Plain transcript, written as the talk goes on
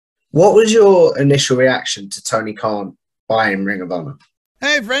What was your initial reaction to Tony Khan buying Ring of Honor?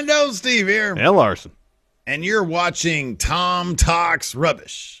 Hey, friendo, Steve here. And Larson. And you're watching Tom Talks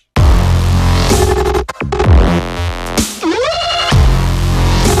Rubbish.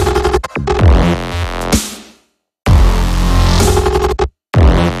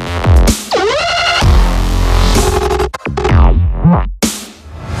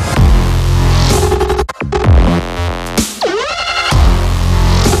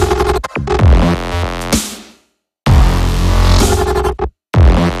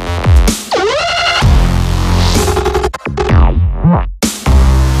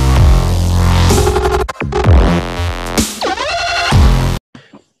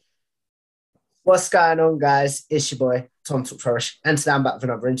 What's going on, guys? It's your boy, Tom Talks Rubbish, and today I'm back with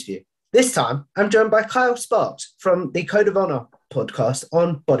another interview. This time, I'm joined by Kyle Sparks from the Code of Honor podcast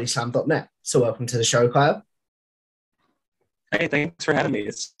on bodyslam.net. So welcome to the show, Kyle. Hey, thanks for having me.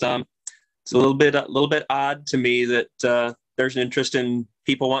 It's a little bit odd to me that there's an interest in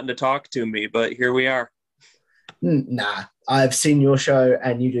people wanting to talk to me, but here we are. Nah, I've seen your show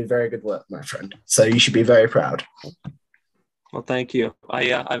and you do very good work, my friend. So you should be very proud. Well, thank you.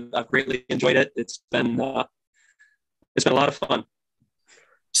 I've greatly enjoyed it. It's been a lot of fun.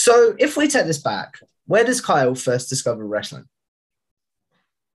 So if we take this back, where does Kyle first discover wrestling?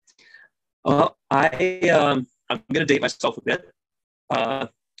 Well, I'm going to date myself a bit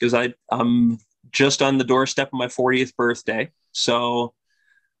because I'm just on the doorstep of my 40th birthday. So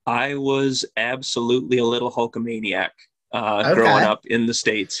I was absolutely a little Hulkamaniac growing up in the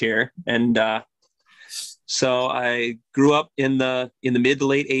States here. And so I grew up in the mid to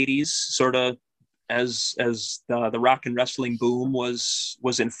late 80s, sort of as the rock and wrestling boom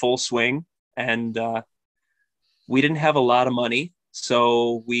was in full swing. And we didn't have a lot of money.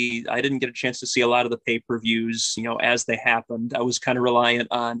 So I didn't get a chance to see a lot of the pay-per-views, as they happened. I was kind of reliant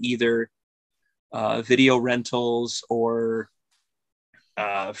on either video rentals or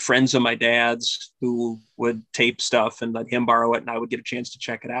friends of my dad's who would tape stuff and let him borrow it, and I would get a chance to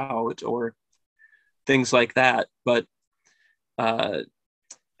check it out or things like that. But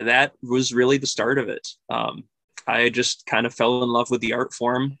that was really the start of it. I just kind of fell in love with the art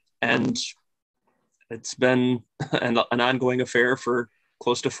form, and it's been an ongoing affair for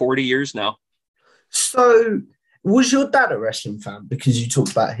close to 40 years now. So was your dad a wrestling fan? Because you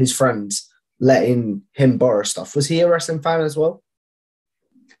talked about his friends letting him borrow stuff. Was he a wrestling fan as well?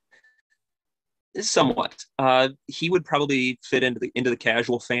 Somewhat. He would probably fit into the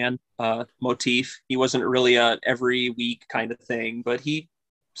casual fan motif. He wasn't really a every week kind of thing, but he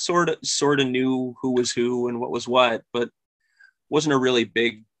sort of knew who was who and what was what, but wasn't a really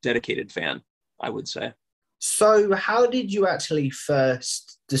big dedicated fan, I would say. So how did you actually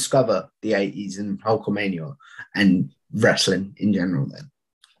first discover the 80s and Hulkamania and wrestling in general then?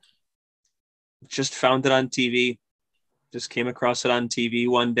 Just found it on TV. Just came across it on TV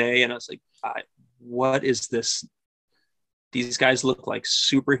one day, and I was like, what is this? These guys look like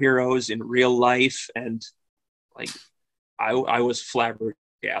superheroes in real life. And like, I was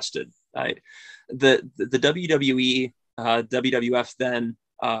flabbergasted. The WWE, WWF then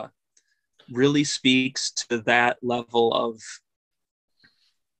really speaks to that level of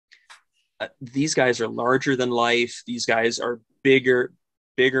these guys are larger than life. These guys are bigger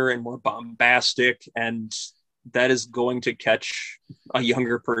and more bombastic. And that is going to catch a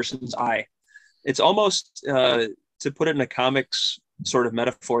younger person's eye. It's almost, to put it in a comics sort of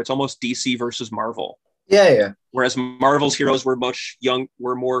metaphor, it's almost DC versus Marvel. Yeah. Whereas Marvel's heroes were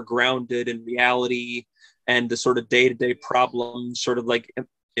were more grounded in reality and the sort of day-to-day problems, sort of like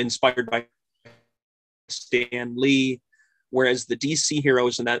inspired by Stan Lee. Whereas the DC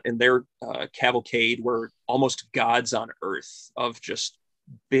heroes in their cavalcade were almost gods on earth, of just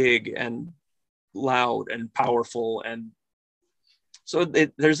big and loud and powerful. And so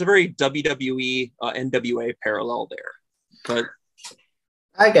there's a very WWE, NWA parallel there. But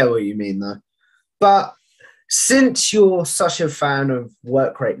I get what you mean, though. But since you're such a fan of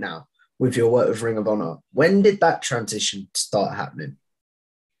work right now, with your work with Ring of Honor, when did that transition start happening?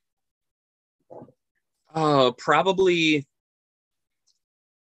 Probably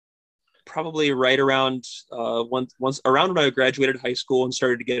right around once around when I graduated high school and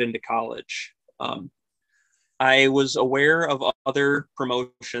started to get into college. I was aware of other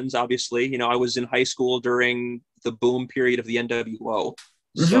promotions, obviously. I was in high school during the boom period of the NWO.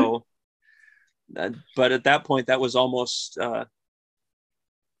 Mm-hmm. So, but at that point, that was almost,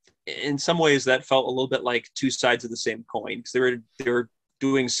 in some ways, that felt a little bit like two sides of the same coin. They were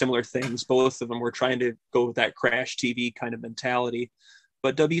doing similar things. Both of them were trying to go with that crash TV kind of mentality.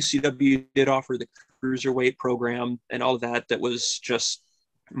 But WCW did offer the cruiserweight program and all of that was just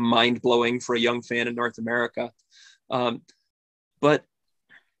mind-blowing for a young fan in North America. But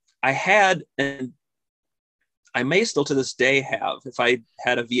I had, and I may still to this day have, if I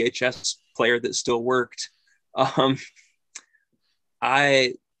had a VHS player that still worked,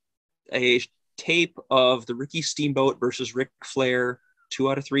 a tape of the Ricky Steamboat versus Ric Flair 2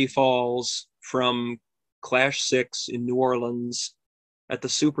 out of 3 falls from Clash 6 in New Orleans at the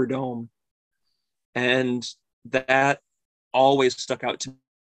Superdome. And that always stuck out to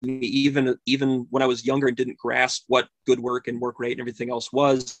me, even when I was younger and didn't grasp what good work and work rate and everything else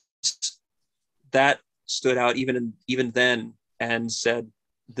was. That stood out even then, and said,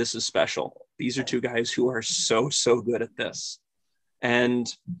 this is special. These are 2 guys who are so good at this.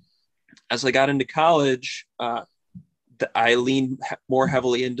 And as I got into college, I leaned more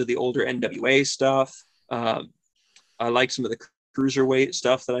heavily into the older NWA stuff. I liked some of the cruiserweight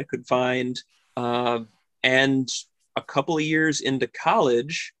stuff that I could find. And a couple of years into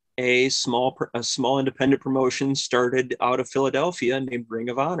college, a small independent promotion started out of Philadelphia named Ring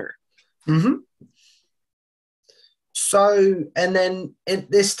of Honor. Mm-hmm. So, and then at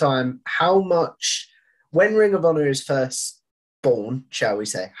this time, when Ring of Honor is first born, shall we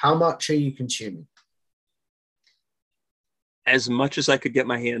say, how much are you consuming? As much as I could get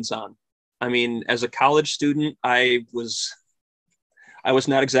my hands on. I mean, as a college student, I was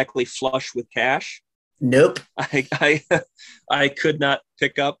not exactly flush with cash. Nope. I could not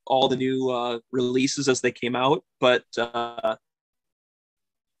pick up all the new releases as they came out, but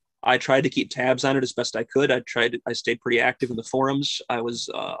I tried to keep tabs on it as best I could. I stayed pretty active in the forums. I was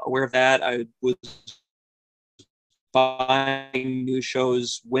aware of that. I was buying new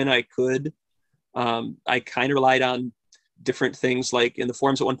shows when I could. I kind of relied on different things, like in the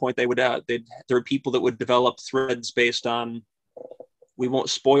forums at one point, there were people that would develop threads based on, we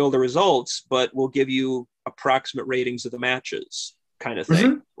won't spoil the results, but we'll give you approximate ratings of the matches kind of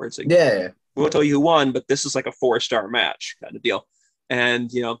thing, where it's like, yeah, we won't tell you who won, but this is like a 4-star match kind of deal.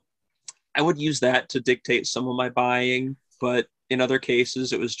 And, I would use that to dictate some of my buying, but in other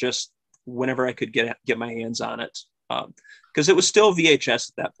cases, it was just whenever I could get my hands on it. Because it was still VHS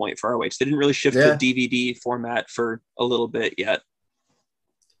at that point for ROH. They didn't really shift to a DVD format for a little bit yet.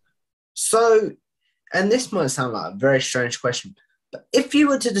 So, and this might sound like a very strange question, but if you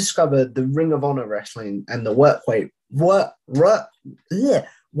were to discover the Ring of Honor wrestling and the work rate wrestling,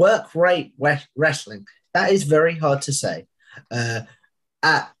 that is very hard to say,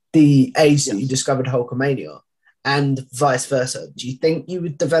 at the age that you discovered Hulkamania, and vice versa, do you think you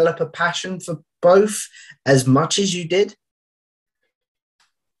would develop a passion for both as much as you did?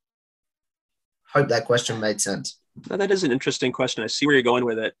 Hope that question made sense. No, that is an interesting question. I see where you're going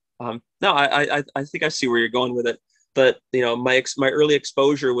with it. No, I think I see where you're going with it. But my early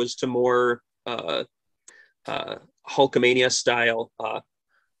exposure was to more Hulkamania style,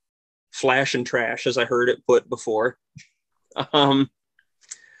 flash and trash, as I heard it put before.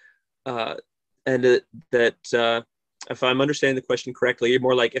 If I'm understanding the question correctly, you're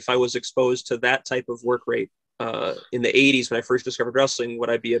more like, if I was exposed to that type of work rate in the 80s when I first discovered wrestling, would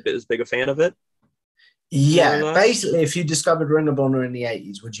I be as big a fan of it? Yeah, basically, if you discovered Ring of Honor in the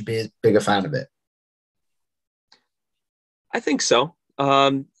 80s, would you be a bigger fan of it? I think so.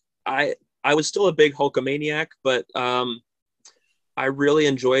 I was still a big Hulkamaniac, but I really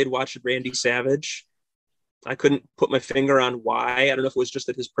enjoyed watching Randy Savage. I couldn't put my finger on why. I don't know if it was just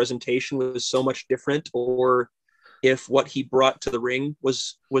that his presentation was so much different, or if what he brought to the ring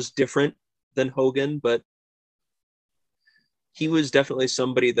was different than Hogan, but he was definitely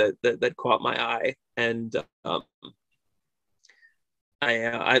somebody that caught my eye. And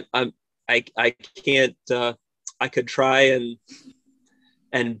I can't, I could try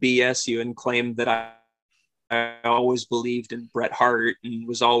and BS you and claim that I always believed in Bret Hart and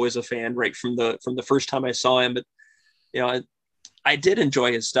was always a fan right from the first time I saw him. But I did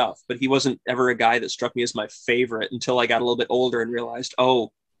enjoy his stuff, but he wasn't ever a guy that struck me as my favorite until I got a little bit older and realized,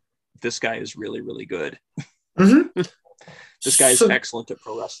 oh, this guy is really, really good. Mm-hmm. This guy is excellent at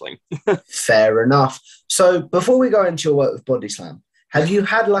pro wrestling. Fair enough. So before we go into your work with Body Slam, have you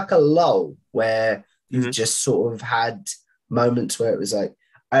had like a lull where you've just sort of had moments where it was like,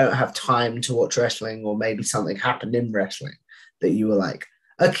 I don't have time to watch wrestling, or maybe something happened in wrestling that you were like,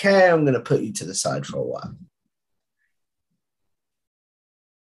 okay, I'm going to put you to the side for a while?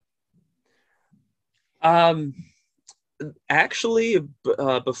 Actually,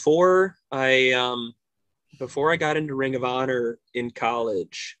 before I got into Ring of Honor in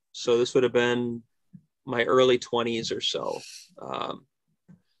college, so this would have been my early 20s or so,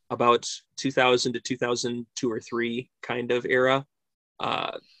 about 2000 to 2002 or 3 kind of era.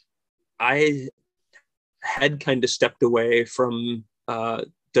 I had kind of stepped away from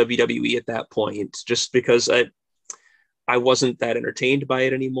WWE at that point, just because I wasn't that entertained by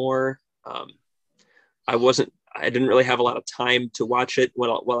it anymore. I didn't really have a lot of time to watch it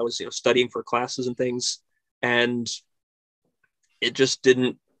while I was, studying for classes and things. And it just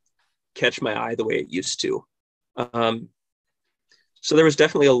didn't catch my eye the way it used to. So there was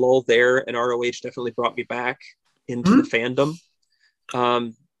definitely a lull there, and ROH definitely brought me back into the fandom.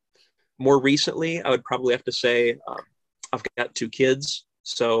 More recently, I would probably have to say I've got 2 kids,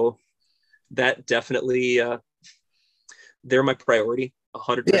 so that definitely they're my priority,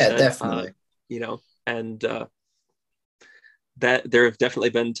 100%. Yeah, definitely. And that there have definitely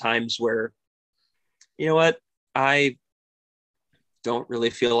been times where, you know what, I don't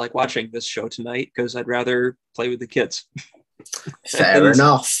really feel like watching this show tonight because I'd rather play with the kids. Fair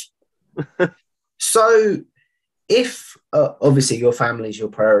enough. So if obviously your family is your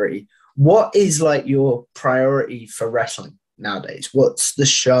priority, what is like your priority for wrestling nowadays? What's the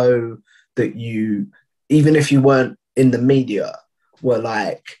show that you, even if you weren't in the media, were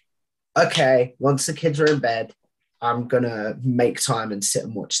like, okay, once the kids are in bed, I'm going to make time and sit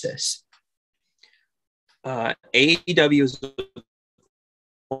and watch this? AEW is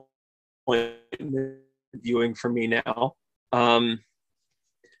viewing for me now.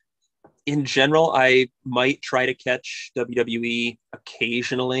 In general, I might try to catch WWE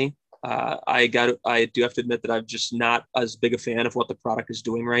occasionally. I do have to admit that I'm just not as big a fan of what the product is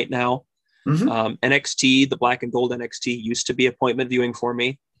doing right now. NXT, the black and gold NXT, used to be appointment viewing for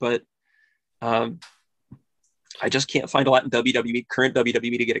me, but I just can't find a lot in WWE, current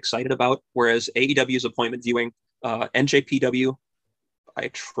WWE, to get excited about. Whereas AEW's appointment viewing, NJPW, I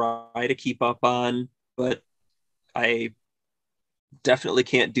try to keep up on, but I definitely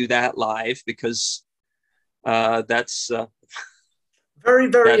can't do that live because that's very,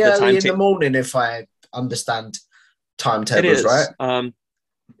 very early in the morning, if I understand timetables right.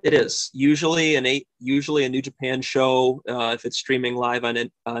 It is usually a New Japan show. If it's streaming live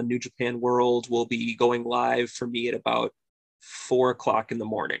on New Japan World, will be going live for me at about 4:00 in the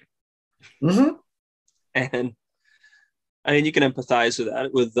morning. And I mean, you can empathize with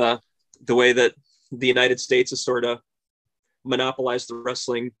that, with the way that the United States has sort of monopolized the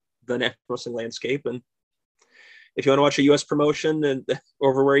national wrestling landscape. And if you want to watch a U.S. promotion and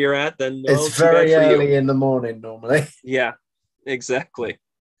over where you're at, then it's very early in the morning normally. Yeah, exactly.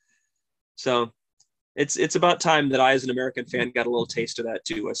 So it's about time that I, as an American fan, got a little taste of that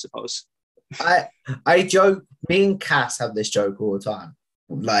too, I suppose. I joke, me and Cass have this joke all the time.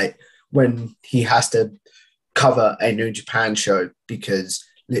 Like when he has to cover a New Japan show because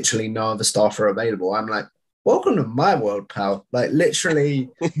literally no other staff are available, I'm like, welcome to my world, pal. Like literally,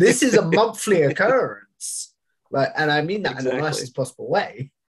 this is a monthly occurrence. Like, and I mean that in the nicest possible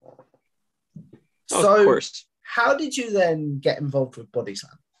way. So, of course. How did you then get involved with Body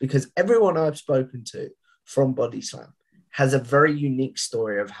Slam? Because everyone I've spoken to from Body Slam has a very unique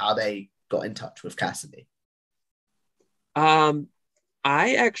story of how they got in touch with Cassidy. I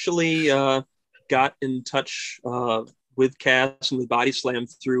actually got in touch with Cass and with Body Slam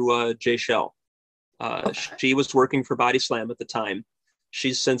through Jay Shell. She was working for Body Slam at the time.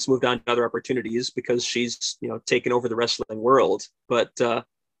 She's since moved on to other opportunities because she's, taken over the wrestling world. But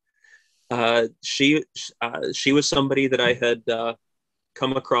she was somebody that I had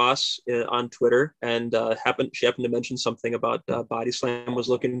come across on Twitter, and she happened to mention something about Body Slam was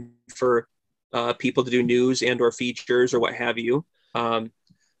looking for people to do news and or features or what have you. I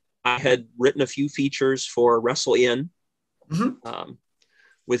had written a few features for Wrestle In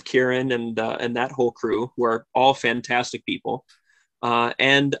with Kieran and that whole crew, who are all fantastic people.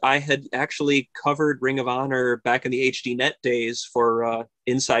 And I had actually covered Ring of Honor back in the HD Net days for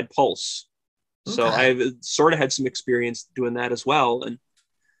Inside Pulse. Okay. So I've sort of had some experience doing that as well. And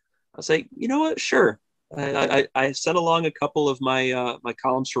I was like, you know what? Sure. I sent along a couple of my my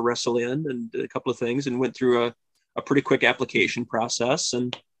columns for Wrestle In and a couple of things, and went through a pretty quick application process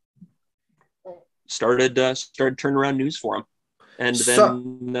and started turning around news for them. And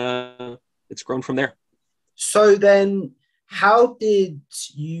then it's grown from there. So then how did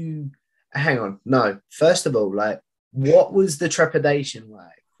you hang on? No, first of all, like, what was the trepidation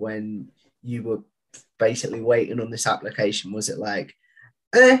like when you were basically waiting on this application? Was it like,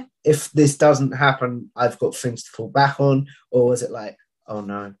 if this doesn't happen, I've got things to fall back on? Or was it like, oh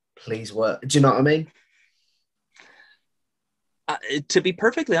no, please work? Do you know what I mean? To be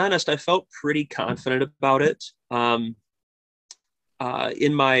perfectly honest, I felt pretty confident about it. In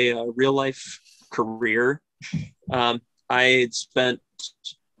my real life career, I had spent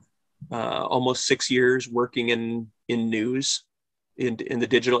almost 6 years working in news, in the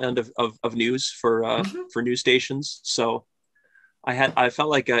digital end of news for news stations. So I felt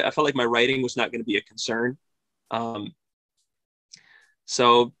like my writing was not going to be a concern.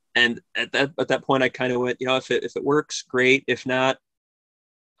 So, and at that point, I kind of went, if it works, great. If not,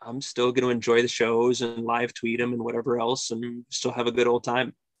 I'm still going to enjoy the shows and live tweet them and whatever else, and still have a good old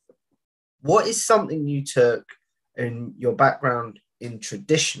time. What is something you took in your background in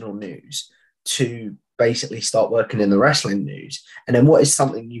traditional news to basically start working in the wrestling news? And then what is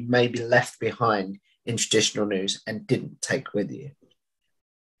something you maybe left behind in traditional news and didn't take with you?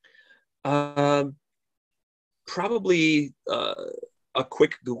 Probably a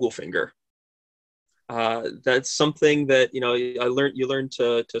quick Google finger. That's something that you learn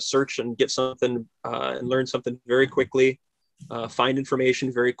to search and get something and learn something very quickly, find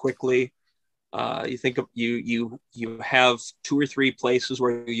information very quickly. You think of you have 2 or 3 places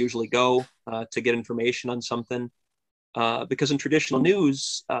where you usually go to get information on something, because in traditional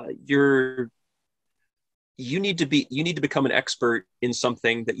news, you need to become an expert in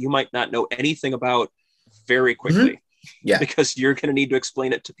something that you might not know anything about very quickly. Mm-hmm. Yeah. Because you're going to need to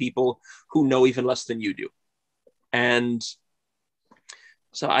explain it to people who know even less than you do. And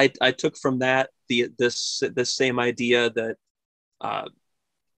so I took from that this same idea that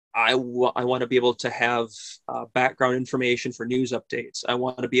I want to be able to have background information for news updates. I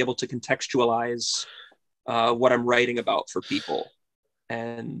want to be able to contextualize what I'm writing about for people.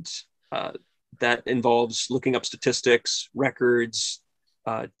 And that involves looking up statistics, records,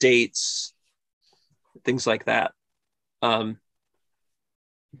 dates, things like that. As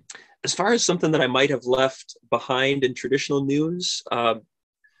far as something that I might have left behind in traditional news,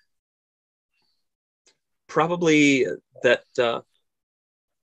 probably that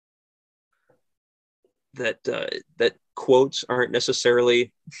quotes aren't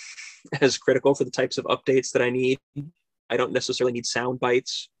necessarily as critical for the types of updates that I need. I don't necessarily need sound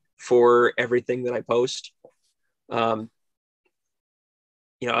bites for everything that I post.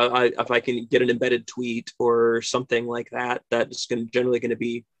 If I can get an embedded tweet or something like that, that's generally going to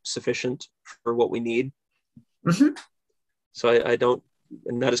be sufficient for what we need. Mm-hmm. So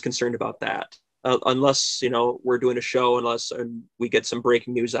I'm not as concerned about that. Unless, we're doing a show, and we get some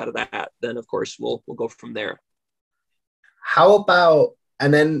breaking news out of that, then of course we'll go from there. How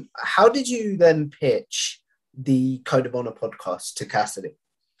did you then pitch the Code of Honor podcast to Cassidy?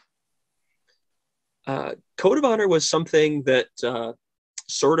 Code of Honor was something that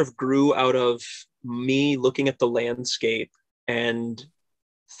sort of grew out of me looking at the landscape and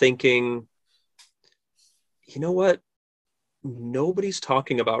thinking, you know what? Nobody's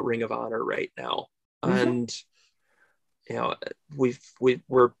talking about Ring of Honor right now. Mm-hmm. And we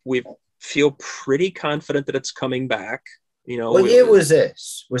feel pretty confident that it's coming back. What year was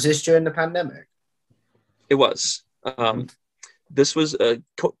this? Was this during the pandemic? It was. This was the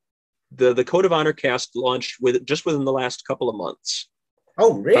Code of Honor cast launched within the last couple of months.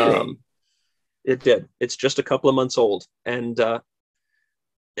 Oh, really? It did. It's just a couple of months old, and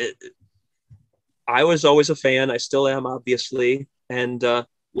I was always a fan. I still am, obviously. And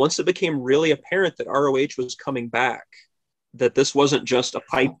once it became really apparent that ROH was coming back, that this wasn't just a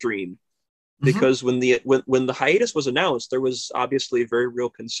pipe dream, because when the hiatus was announced, there was obviously a very real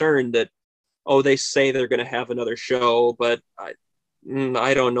concern that, they say they're going to have another show, but I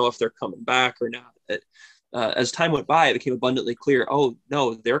don't know if they're coming back or not. As time went by, it became abundantly clear, oh,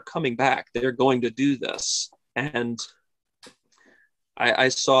 no, they're coming back. They're going to do this. And I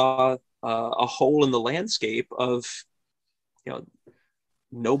saw a hole in the landscape of,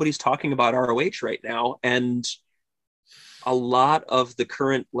 nobody's talking about ROH right now. And a lot of the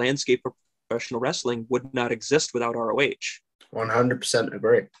current landscape of professional wrestling would not exist without ROH. 100%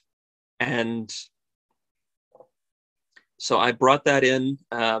 agree. And so I brought that in,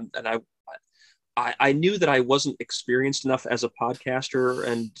 and I knew that I wasn't experienced enough as a podcaster,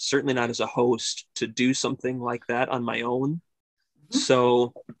 and certainly not as a host, to do something like that on my own.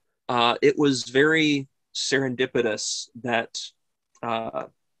 So it was very serendipitous that I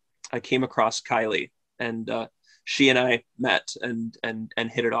came across Kylie, and she and I met and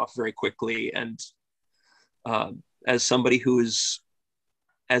hit it off very quickly. And as somebody who is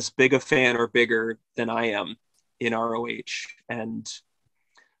as big a fan or bigger than I am in ROH, and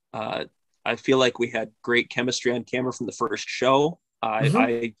I feel like we had great chemistry on camera from the first show.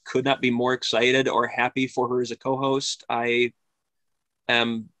 I could not be more excited or happy for her as a co-host. I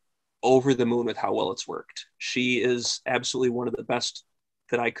am over the moon with how well it's worked. She is absolutely one of the best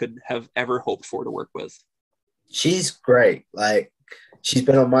that I could have ever hoped for to work with. She's great. Like, she's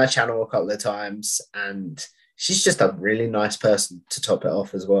been on my channel a couple of times, and she's just a really nice person to top it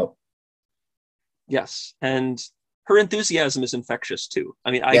off as well. Yes, and her enthusiasm is infectious too.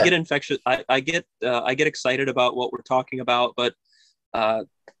 I mean, I get infectious. I get excited about what we're talking about, but uh,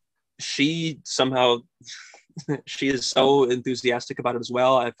 she somehow she is so enthusiastic about it as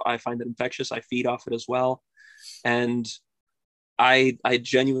well. I find it infectious. I feed off it as well, and I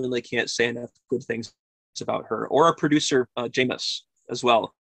genuinely can't say enough good things about her, or our producer Jameis as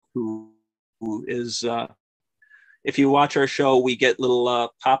well, who is if you watch our show, we get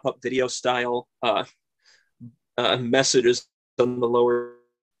little pop-up video style messages on the lower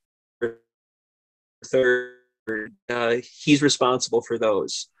third. He's responsible for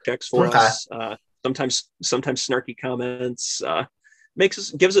those checks for Okay. us. Sometimes snarky comments.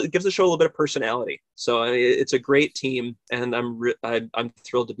 Gives the show a little bit of personality. So it's a great team, and I'm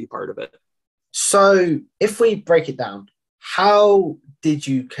thrilled to be part of it. So if we break it down, how did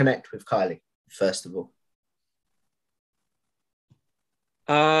you connect with Kylie, first of all?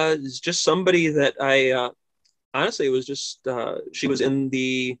 It's just somebody that I honestly, it was just she was in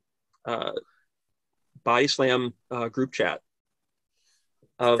the Body Slam group chat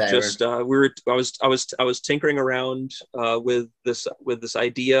of Fair. just I was tinkering around with this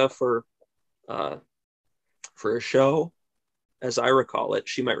idea for a show, as I recall it.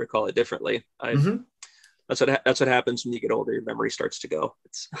 She might recall it differently. That's what happens when you get older. Your memory starts to go.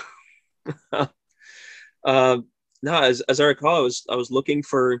 It's no, as I recall, I was looking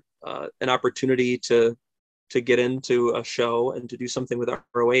for an opportunity to get into a show and to do something with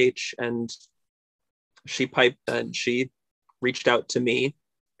ROH, and she piped and she reached out to me,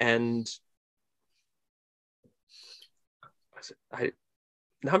 and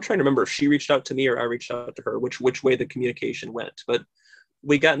now I'm trying to remember if she reached out to me or I reached out to her, which way the communication went. But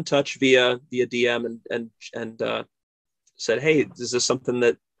we got in touch via DM and said, hey, is this something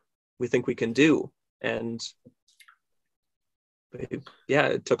that we think we can do? And yeah,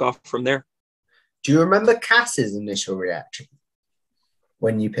 it took off from there. Do you remember Cass's initial reaction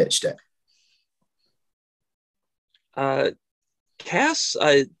when you pitched it? Cass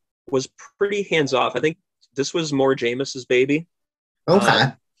was pretty hands off. I think this was more Jameis's baby.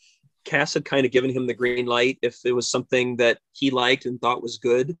 Okay. Cass had kind of given him the green light if it was something that he liked and thought was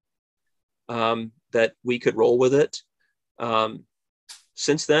good, that we could roll with it.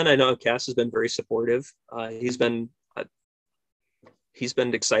 Since then, I know Cass has been very supportive. He's been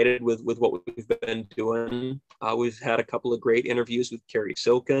excited with what we've been doing. We've had a couple of great interviews with Carrie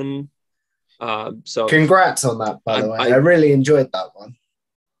Silken. So congrats on that, by the way. I really enjoyed that one.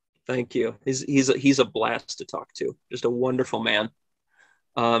 Thank you. He's a blast to talk to. Just a wonderful man.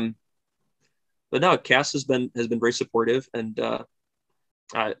 But no, Cass has been very supportive, and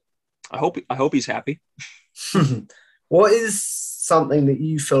I hope he's happy. What is something that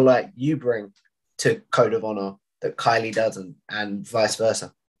you feel like you bring to Code of Honor that Kylie doesn't, and vice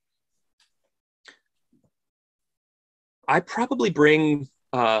versa? I probably bring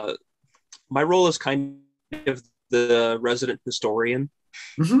my role is kind of the resident historian.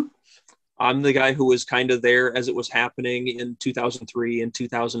 Mm-hmm. I'm the guy who was kind of there as it was happening in 2003 and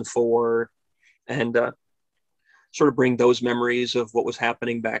 2004, and sort of bring those memories of what was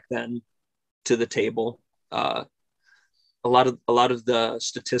happening back then to the table. A lot of the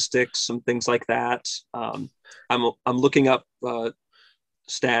statistics and things like that. I'm looking up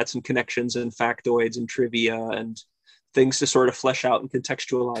stats and connections and factoids and trivia and things to sort of flesh out and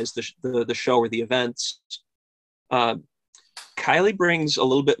contextualize the show or the events. Kylie brings a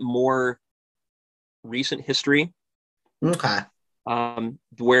little bit more recent history. Okay.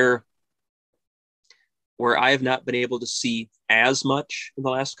 Where I have not been able to see as much in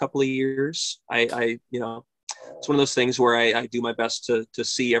the last couple of years. I it's one of those things where I do my best to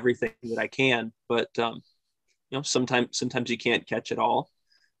see everything that I can, but sometimes you can't catch it all.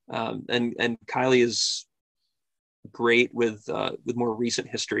 And Kylie is great with more recent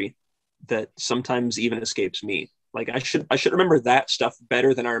history that sometimes even escapes me. Like I should remember that stuff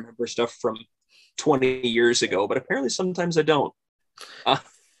better than I remember stuff from 20 years ago, but apparently sometimes I don't.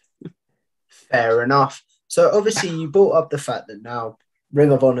 Fair enough. So obviously you brought up the fact that now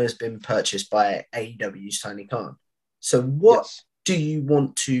Ring of Honor has been purchased by AEW's Tony Khan. So what do you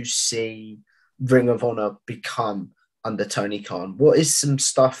want to see Ring of Honor become under Tony Khan? What is some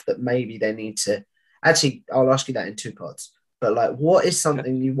stuff that maybe they need to... Actually, I'll ask you that in two parts. But like, what is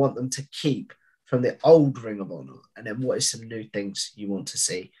something you want them to keep from the old Ring of Honor? And then what is some new things you want to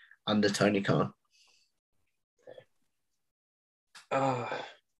see under Tony Khan?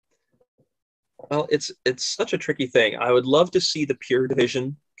 Well, it's such a tricky thing. I would love to see the Pure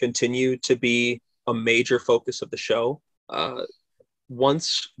division continue to be a major focus of the show.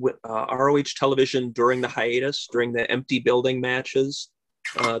 Once with ROH television during the hiatus, during the empty building matches,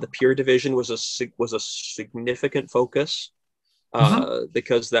 the Pure division was a significant focus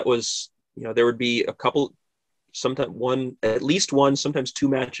because that was, there would be a couple sometimes at least one, sometimes two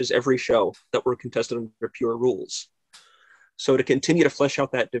matches every show that were contested under pure rules. So to continue to flesh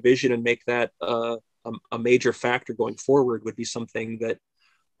out that division and make that a major factor going forward would be something that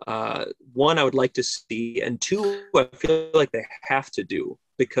one, I would like to see, and two, I feel like they have to do,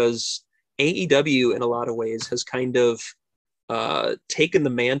 because AEW in a lot of ways has kind of taken the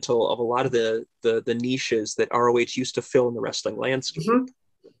mantle of a lot of the niches that ROH used to fill in the wrestling landscape. Mm-hmm.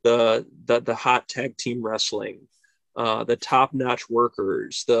 The hot tag team wrestling, the top-notch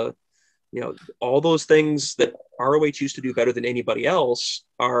workers, all those things that ROH used to do better than anybody else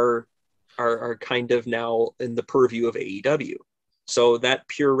are kind of now in the purview of AEW. So that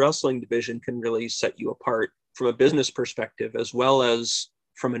pure wrestling division can really set you apart from a business perspective, as well as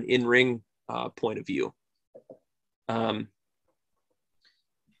from an in-ring point of view.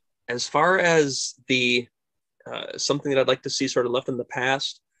 As far as the something that I'd like to see sort of left in the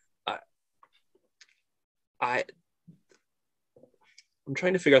past, I'm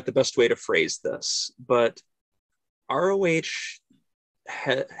trying to figure out the best way to phrase this, but ROH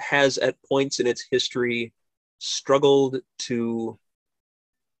has at points in its history struggled to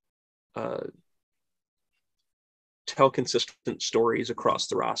tell consistent stories across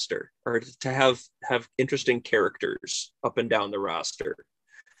the roster, or to have interesting characters up and down the roster.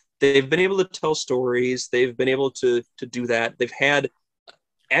 They've been able to tell stories. They've been able to do that. They've had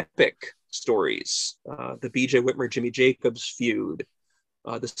epic stories. The BJ Whitmer, Jimmy Jacobs feud,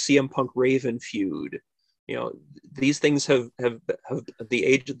 the CM Punk Raven feud. These things have the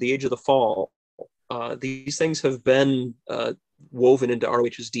age of the fall. These things have been woven into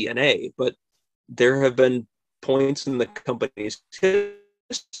ROH's DNA, but there have been points in the company's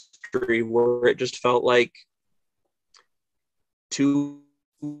history where it just felt like two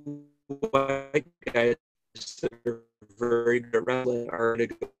white guys that are very good at wrestling are going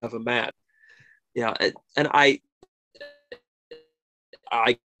to have a match. Yeah, and I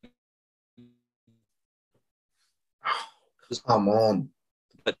come on.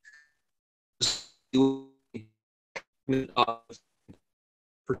 But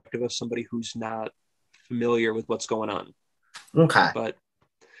perspective of somebody who's not familiar with what's going on. Okay. But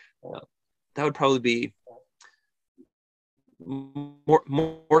that would probably be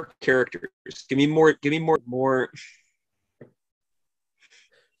more characters. Give me more.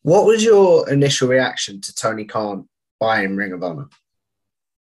 What was your initial reaction to Tony Khan buying Ring of Honor?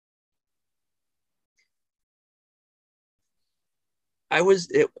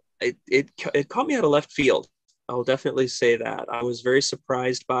 It caught me out of left field. I will definitely say that. I was very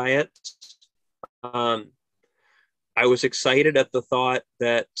surprised by it. I was excited at the thought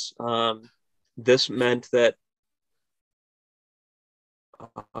that this meant that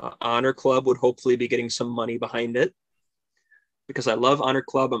Honor Club would hopefully be getting some money behind it, because I love Honor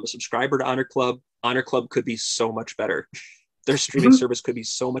Club. I'm a subscriber to Honor Club. Honor Club could be so much better. Their streaming service could be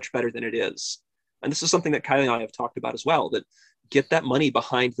so much better than it is. And this is something that Kylie and I have talked about as well, that get that money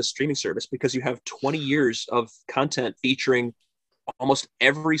behind the streaming service, because you have 20 years of content featuring almost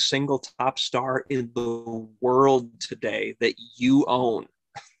every single top star in the world today that you own.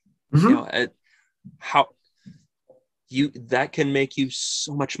 Mm-hmm. That can make you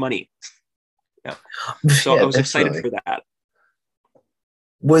so much money. Yeah. So I was excited for that.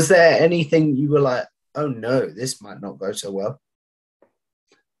 Was there anything you were like, oh no, this might not go so well?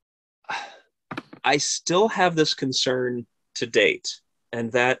 I still have this concern to date,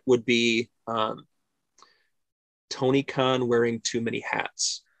 and that would be Tony Khan wearing too many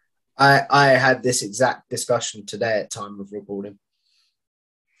hats. I had this exact discussion today at time of recording.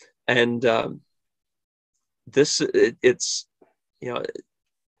 And this is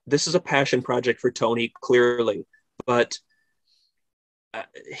a passion project for Tony, clearly, but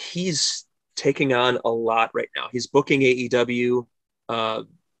he's taking on a lot right now. He's booking AEW. I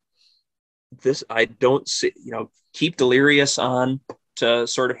don't see, keep Delirious on to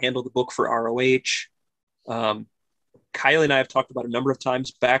sort of handle the book for ROH. Kylie and I have talked about a number of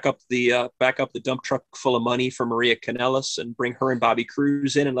times, back up the dump truck full of money for Maria Kanellis and bring her and Bobby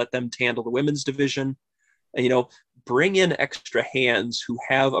Cruz in and let them handle the women's division. And, bring in extra hands who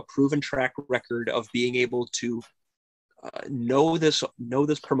have a proven track record of being able to know this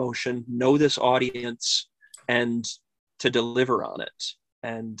promotion, know this audience, and to deliver on it.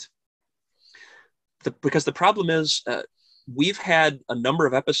 And because the problem is, we've had a number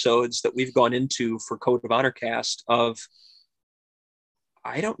of episodes that we've gone into for Code of Honor cast of,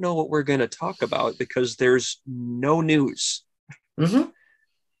 I don't know what we're going to talk about because there's no news. Mm-hmm.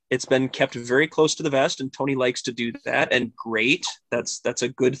 It's been kept very close to the vest, and Tony likes to do that, and great. That's a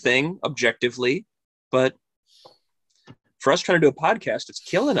good thing objectively, but for us trying to do a podcast, it's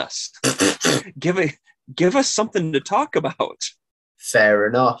killing us. give us something to talk about. Fair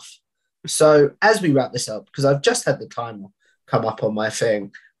enough. So as we wrap this up, because I've just had the timer come up on my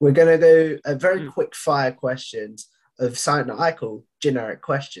thing, we're going to do a very quick fire questions of something that I call generic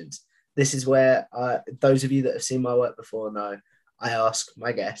questions. This is where those of you that have seen my work before know I ask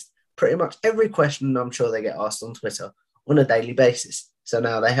my guest pretty much every question I'm sure they get asked on Twitter on a daily basis. So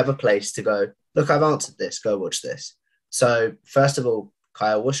now they have a place to go, look, I've answered this, go watch this. So first of all,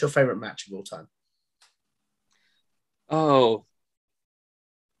 Kyle, what's your favorite match of all time? Oh,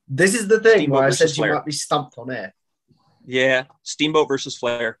 this is the thing Steamboat where I versus said Flair. You might be stumped on air. Yeah, Steamboat versus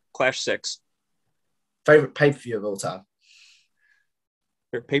Flair, Clash 6. Favorite pay-per-view of all time?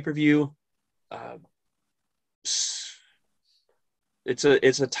 Favorite pay-per-view, it's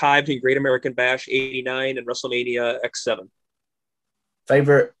a tie between Great American Bash 89 and WrestleMania X7.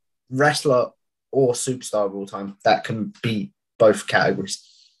 Favorite wrestler or superstar of all time? That can be both categories.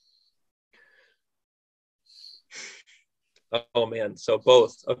 Oh man, so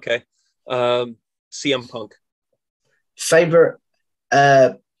both. Okay. CM Punk. Favorite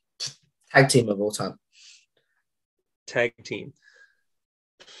tag team of all time? Tag team.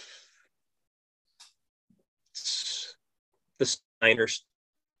 The Steiners.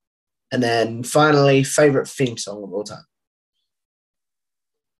 And then finally, favorite theme song of all time?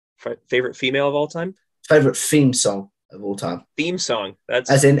 Favorite female of all time? Favorite theme song of all time? Theme song. That's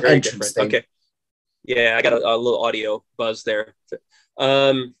as in very entrance different. theme. Okay. Yeah, I got a little audio buzz there.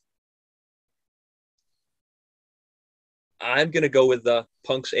 I'm gonna go with the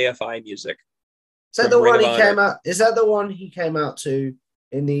Punk's AFI music. Is that the one he came out? Is that the one he came out to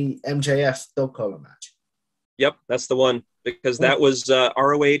in the MJF dog collar match? Yep, that's the one, because that was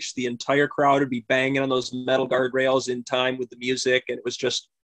ROH. The entire crowd would be banging on those metal guardrails in time with the music, and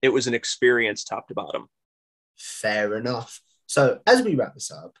it was an experience top to bottom. Fair enough. So as we wrap this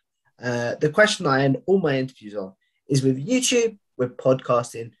up, the question I end all my interviews on is with YouTube, with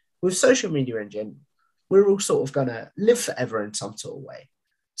podcasting, with social media in general. We're all sort of going to live forever in some sort of way.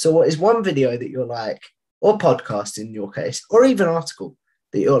 So what is one video that you're like, or podcast in your case, or even article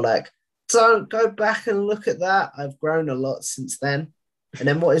that you're like, don't go back and look at that. I've grown a lot since then. And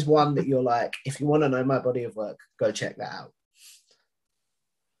then what is one that you're like, if you want to know my body of work, go check that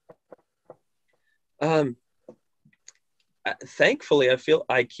out? Thankfully,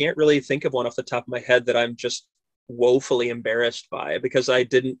 I can't really think of one off the top of my head that I'm just woefully embarrassed by, because I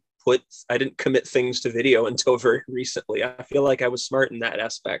didn't commit things to video until very recently. I feel like I was smart in that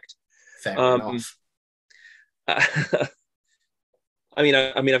aspect. Fair enough. I mean,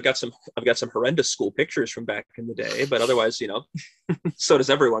 I've got some horrendous school pictures from back in the day, but otherwise, so does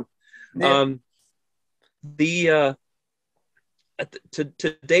everyone. Yeah.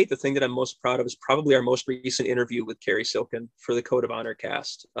 To date, the thing that I'm most proud of is probably our most recent interview with Carrie Silken for the Code of Honor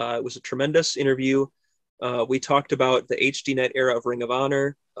cast. It was a tremendous interview. We talked about the HDNet era of Ring of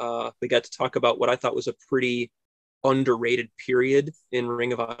Honor. We got to talk about what I thought was a pretty underrated period in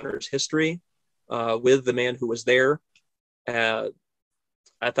Ring of Honor's history with the man who was there.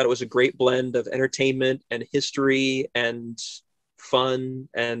 I thought it was a great blend of entertainment and history and fun.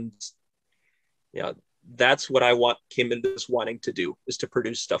 And that's what I came into this wanting to do, is to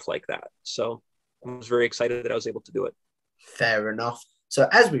produce stuff like that. So I was very excited that I was able to do it. Fair enough. So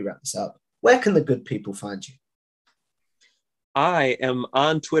as we wrap this up, where can the good people find you? I am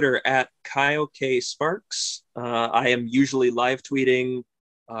on Twitter at Kyle K. Sparks. I am usually live tweeting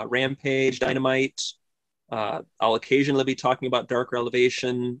Rampage, Dynamite. I'll occasionally be talking about Dark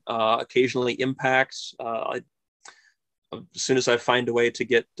Elevation, occasionally Impact. As soon as I find a way to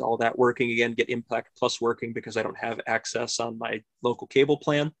get all that working again, get Impact Plus working, because I don't have access on my local cable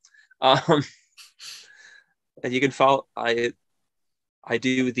plan. And you can follow, I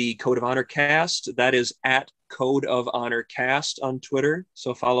do the Code of Honor cast. That is at Code of Honor cast on Twitter.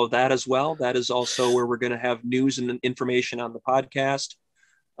 So follow that as well. That is also where we're going to have news and information on the podcast.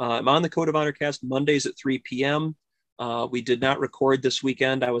 I'm on the Code of Honor cast Mondays at 3 p.m. We did not record this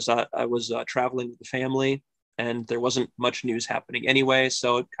weekend. I was traveling with the family, and there wasn't much news happening anyway,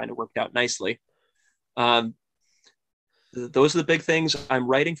 so it kind of worked out nicely. Those are the big things. I'm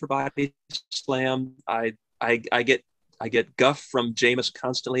writing for Body Slam. I get guff from Jameis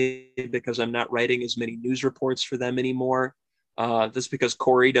constantly because I'm not writing as many news reports for them anymore. That's because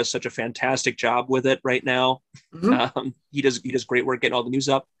Corey does such a fantastic job with it right now. Mm-hmm. He does great work getting all the news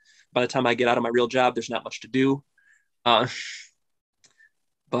up. By the time I get out of my real job, there's not much to do. But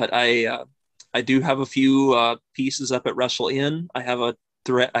I do have a few pieces up at Wrestle In. I have a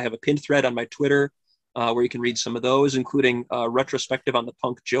pinned thread on my Twitter where you can read some of those, including a retrospective on the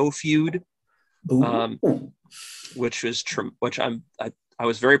Punk Joe feud, which I I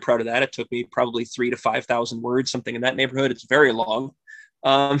was very proud of that. It took me probably 3,000 to 5,000 words, something in that neighborhood. It's very long.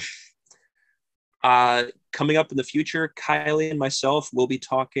 Coming up in the future, Kylie and myself will be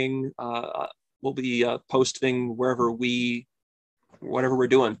talking. We'll be posting whatever we're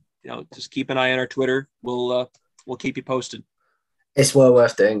doing. Just keep an eye on our Twitter. We'll keep you posted. It's well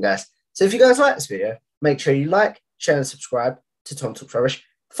worth doing, guys. So if you guys like this video, make sure you like, share, and subscribe to Tom Talks Rubbish.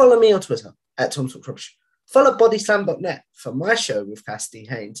 Follow me on Twitter at Tom Talks Rubbish. Follow bodyslam.net for my show with Cassidy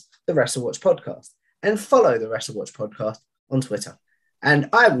Haynes, the Wrestle Watch podcast, and follow the Wrestle Watch podcast on Twitter. And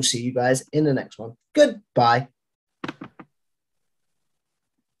I will see you guys in the next one. Goodbye.